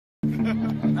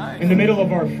in the middle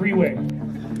of our freeway.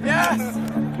 Yes!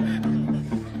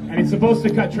 And it's supposed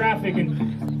to cut traffic,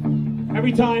 and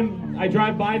every time I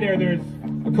drive by there, there's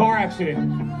a car accident.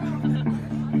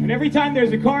 And every time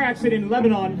there's a car accident in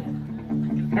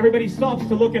Lebanon, everybody stops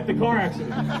to look at the car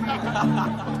accident.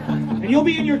 And you'll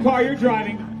be in your car, you're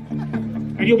driving,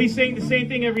 and you'll be saying the same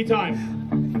thing every time.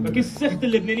 السخط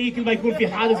اللبناني كل ما يكون في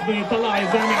حادث بيطلع يا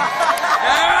زلمه.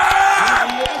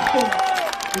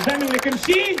 يا زلمه بدك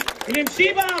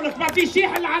نمشي بقى ولك ما في شيء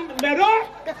حل عن بروح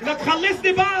ولك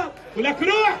خلصني بقى ولك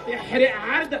روح يحرق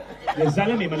عرضك يا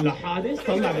زلمه ملا حادث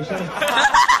طلع بشرف.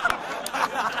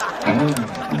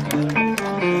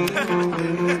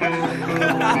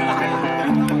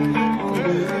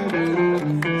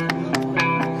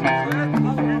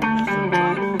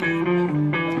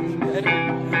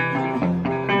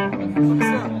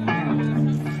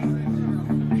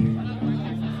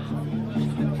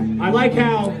 I like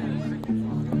how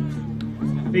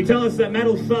they tell us that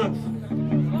metal sucks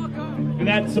and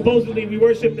that supposedly we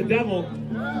worship the devil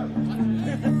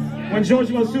when George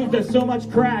Mossouf does so much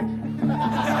crack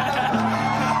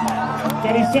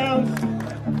that he sounds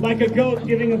like a goat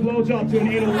giving a blowjob to an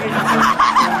 808.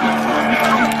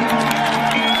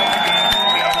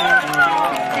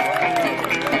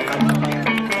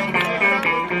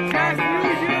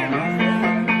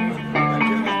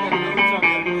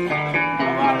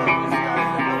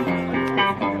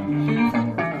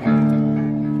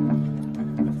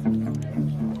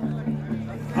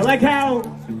 I like how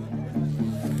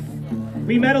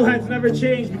we metalheads never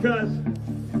change, because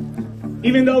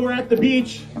even though we're at the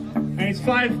beach and it's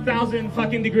 5,000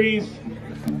 fucking degrees,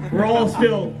 we're all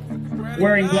still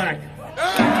wearing black.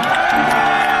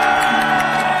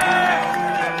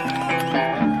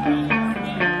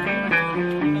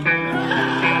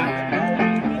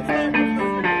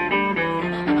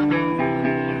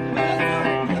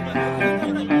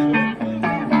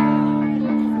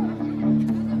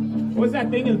 What was that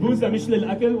thing? البوزة مش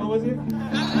للأكل. What was it?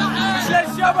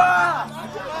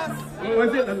 What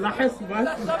was it? اللحس بس.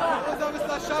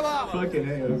 Fucking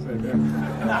hey, that's right there.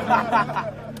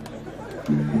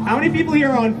 How many people here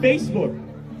are on Facebook?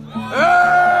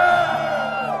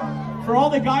 For all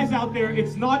the guys out there,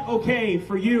 it's not okay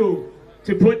for you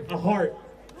to put a heart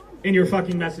in your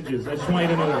fucking messages. I just want you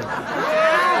to know that.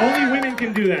 Only women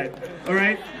can do that. All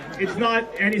right? It's not,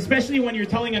 and especially when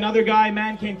you're telling another guy,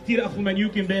 man, كان كتير أخو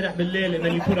منيوك امبارح بالليل, and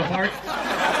then you put a heart. You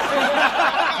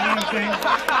know what I'm saying?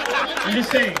 I'm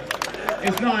just saying.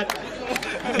 It's not,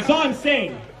 that's all I'm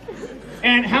saying.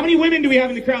 And how many women do we have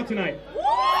in the crowd tonight?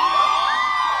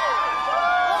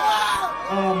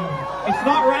 It's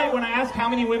not right when I ask how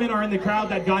many women are in the crowd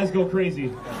that guys go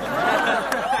crazy.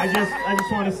 I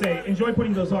just want to say, enjoy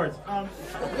putting those hearts.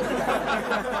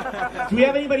 Do we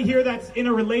have anybody here that's in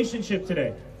a relationship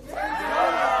today?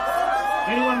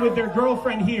 Anyone with their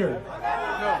girlfriend here?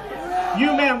 No.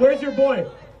 You, man, where's your boy?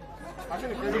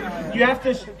 You have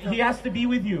to, he has to be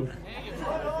with you.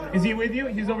 Is he with you?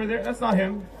 He's over there? That's not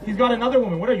him. He's got another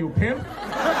woman. What are you, a pimp?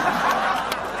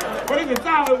 What is it? That's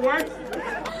how it works.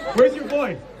 Where's your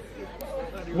boy?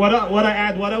 What up? What I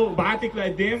add? What up? Ba'atik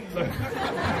la'adim?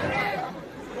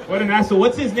 What an asshole.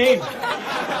 What's his name?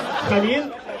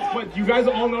 Khalil? What, you guys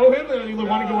all know him? You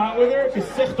want to go out with her?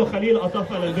 السخط خليل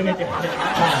أطفى للبنت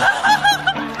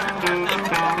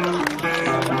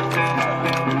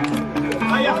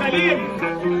يا خليل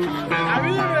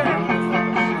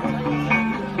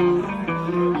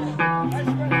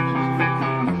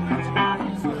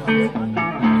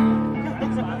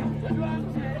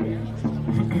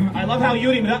I love how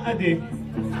Yuri Mra'adi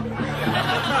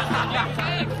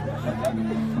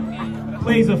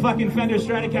plays a fucking Fender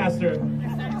Stratocaster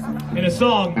in a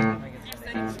song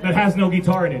that has no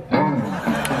guitar in it.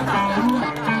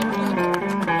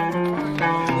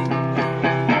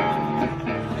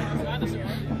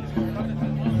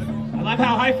 I love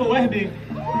how Haifa Wehbi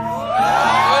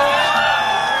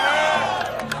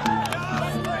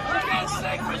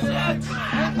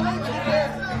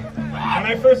when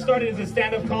I first started as a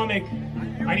stand-up comic,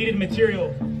 I needed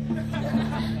material.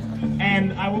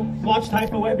 And I watched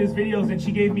Haifa Wehbi's videos, and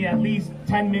she gave me at least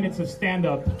 10 minutes of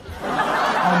stand-up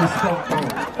on the spot.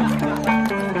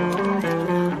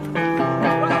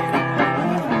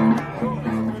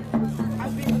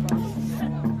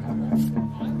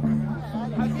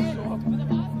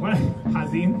 What?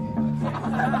 Hazin?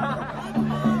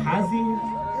 Hazin?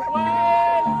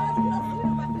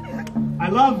 I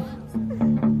love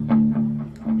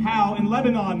how in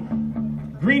Lebanon,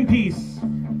 Greenpeace,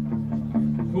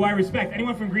 who I respect.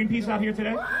 Anyone from Greenpeace out here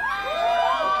today?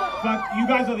 Fuck, you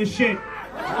guys are the shit.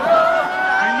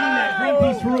 I mean that.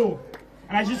 Greenpeace rule.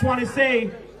 And I just want to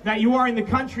say that you are in the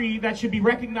country that should be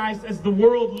recognized as the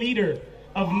world leader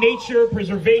of nature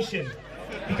preservation.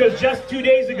 Because just 2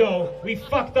 days ago, we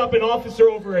fucked up an officer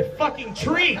over a fucking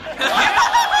tree. Yes!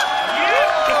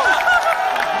 Yes!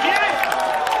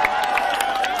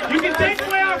 Yes! You can take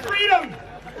away our freedom.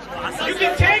 You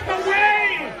can take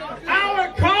away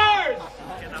our cars.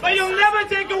 But you'll never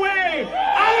take away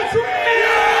our trees!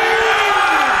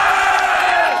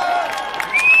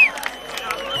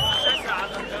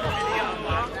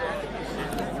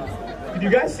 Did you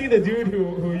guys see the dude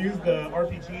who used the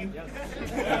RPG?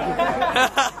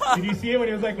 Did you see it when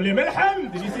he was like, did you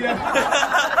see that?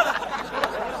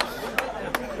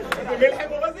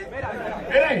 What was it?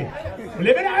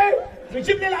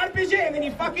 And then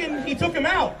he took him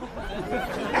out.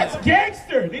 That's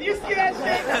gangster. Did you see that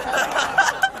shit?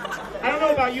 I don't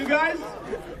know about you guys.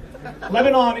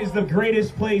 Lebanon is the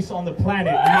greatest place on the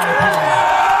planet.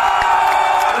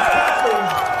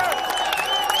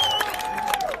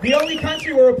 The only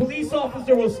country where a police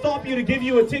officer will stop you to give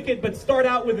you a ticket but start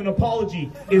out with an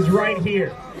apology is right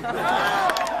here.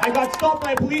 I got stopped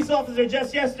by a police officer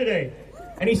just yesterday.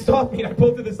 And he stopped me and I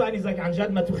pulled to the side and he's like, عن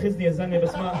ما تأخذني يا زلمة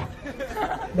بس ما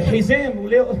بحزام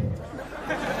ولا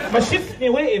ما شفتني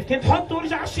واقف كنت حطه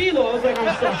ورجع شيله. I was like,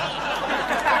 I'm sorry.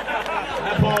 I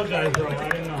apologize, bro. I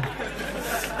didn't know.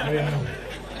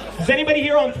 Is anybody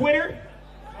here on Twitter?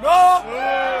 No!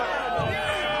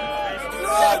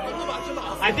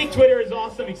 I think Twitter is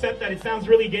awesome, except that it sounds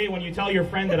really gay when you tell your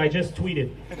friend that I just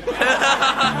tweeted.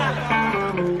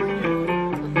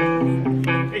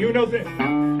 Hey, who knows this?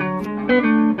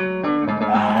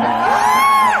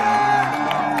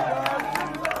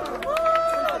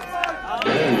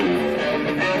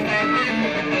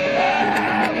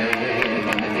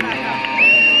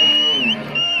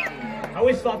 I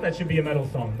always thought that should be a metal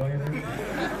song, don't you think?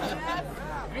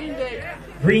 Green Day.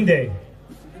 Green Day.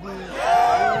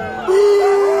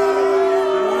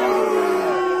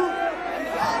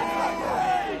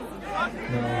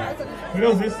 Who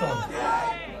knows this song?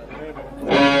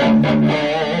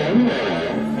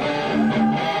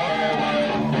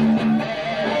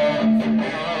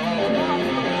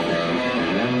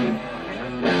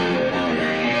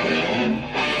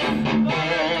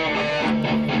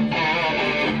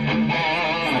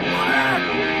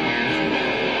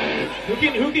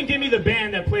 Who can give me the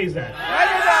band that plays that?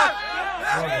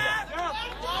 Right.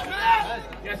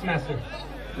 Yes, master.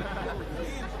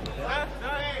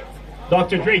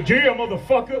 Dr. Dre, Gio,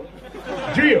 motherfucker.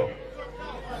 Gio.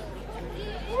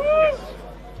 Yes.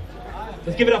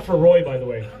 Let's give it up for Roy, by the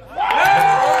way. He's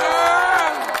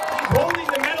holding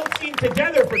the metal scene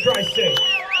together, for Christ's sake.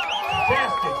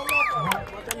 Fantastic.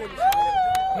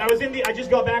 And I just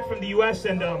got back from the U.S.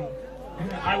 and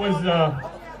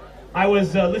I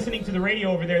was listening to the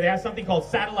radio over there. They have something called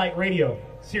satellite radio,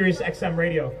 Sirius XM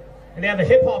radio. And they have a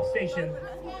hip-hop station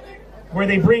where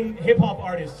they bring hip-hop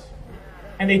artists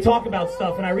and they talk about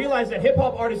stuff. And I realized that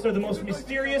hip-hop artists are the most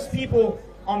mysterious people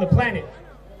on the planet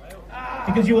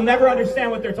because you will never understand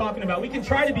what they're talking about. We can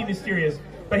try to be mysterious,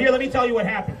 but here, let me tell you what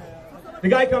happened. The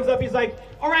guy comes up, he's like,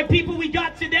 all right, people, we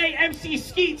got today MC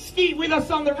Skeet with us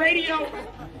on the radio.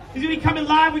 He's going to be coming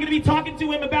live. We're going to be talking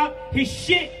to him about his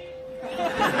shit. We're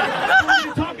going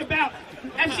to talk about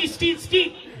MC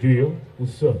Skeet. Gio,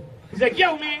 what's up? He's like,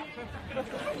 yo, man.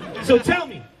 So tell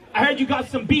me, I heard you got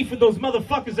some beef with those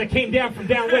motherfuckers that came down from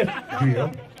down west.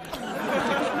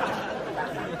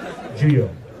 Gio,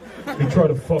 they try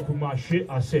to fuck with my shit.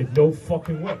 I said, no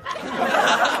fucking way.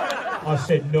 I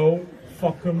said, no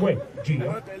fucking way,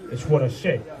 Gio. That's what I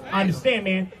said. I understand,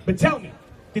 man, but tell me,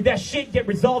 did that shit get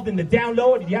resolved in the down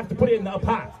low or did you have to put it in the up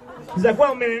high? He's like,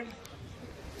 well, man,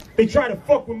 they try to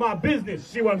fuck with my business.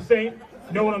 See what I'm saying?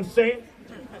 You know what I'm saying?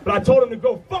 But I told them to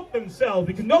go fuck themselves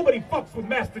because nobody fucks with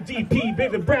Master DP,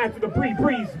 Big the Brad for the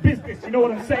Breeze business. You know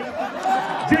what I'm saying?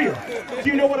 Gio, do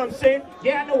you know what I'm saying?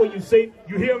 Yeah, I know what you say.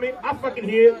 You hear me? I fucking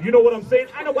hear. You know what I'm saying?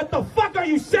 I know. What the fuck are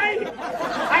you saying?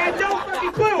 I had no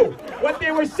fucking clue what they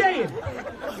were saying.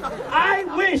 I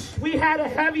wish we had a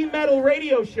heavy metal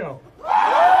radio show.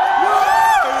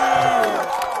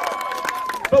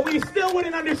 But we still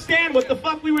wouldn't understand what the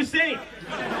fuck we were saying.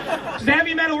 It's a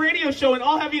heavy metal radio show, and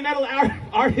all heavy metal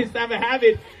artists have a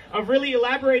habit of really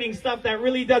elaborating stuff that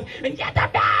really does. And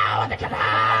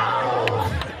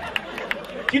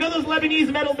do you know those Lebanese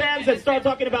metal bands that start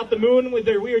talking about the moon with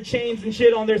their weird chains and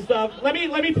shit on their stuff? Let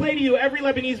me play to you every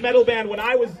Lebanese metal band when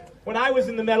I was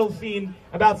in the metal scene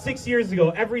about 6 years ago.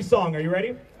 Every song. Are you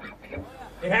ready?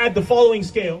 It had the following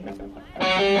scale.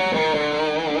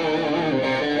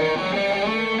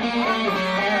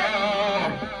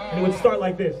 And it would start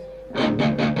like this.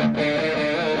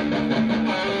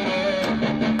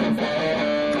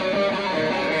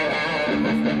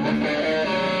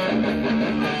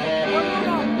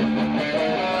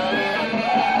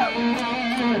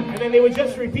 then they would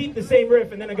just repeat the same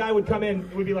riff, and then a guy would come in,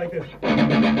 it would be like this. And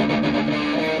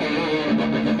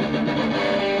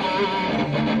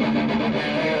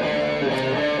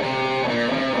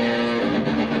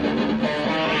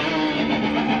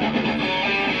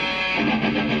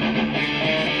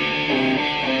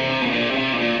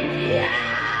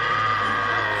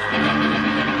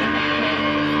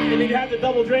then you have the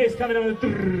double Dres coming in with,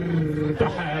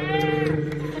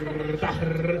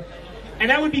 and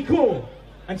that would be cool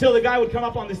until the guy would come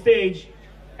up on the stage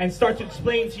and start to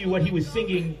explain to you what he was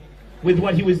singing with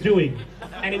what he was doing.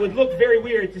 And it would look very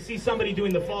weird to see somebody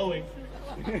doing the following.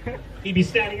 He'd be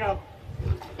standing up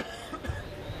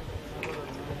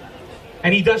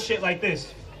and he does shit like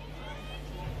this.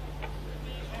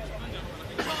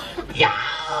 Yo,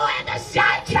 and the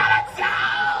shot cannot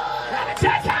sound, and the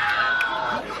chat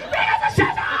sound, because the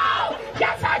shit sound,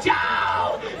 yes I do,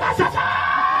 that's a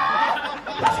sound,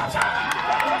 that's a sound.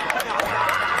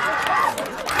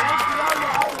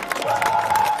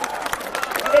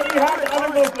 And then you have the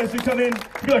other vocalists who come in,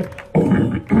 be like,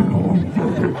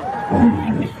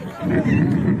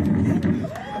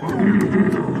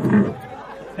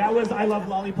 that was I Love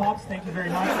Lollipops, thank you very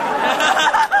much.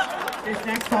 This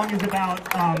next song is about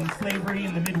slavery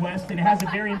in the Midwest, and it has a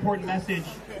very important message.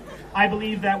 I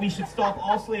believe that we should stop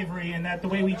all slavery and that the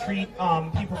way we treat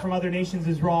people from other nations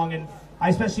is wrong, and I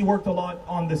especially worked a lot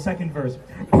on the second verse.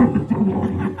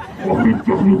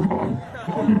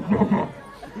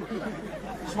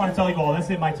 Just want to tell you all, that's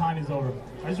it, my time is over.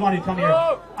 I just wanted to come here.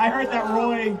 I heard that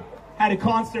Roy had a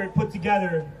concert put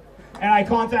together, and I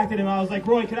contacted him. I was like,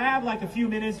 Roy, could I have like a few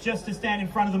minutes just to stand in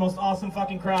front of the most awesome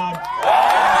fucking crowd?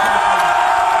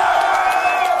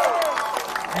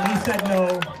 And he said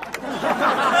no.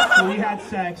 So we had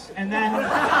sex, and then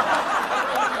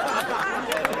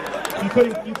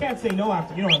you can't say no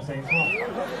after, you know what I'm saying, it's wrong.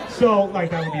 So,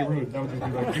 like, that would be rude. That would just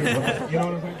be like, you know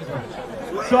what I'm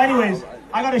saying? So anyways,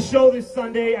 I got a show this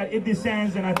Sunday at Ibis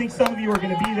Sands, and I think some of you are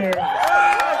going to be there.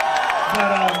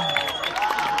 But,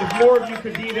 if more of you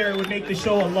could be there, it would make the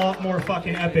show a lot more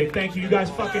fucking epic. Thank you. You guys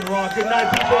fucking rock. Good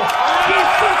night, people. Keep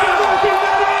fucking rocking,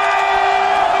 baby!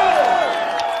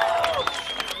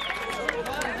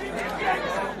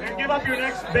 And give up your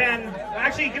next band.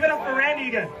 Actually, give it up for Randy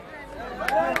again.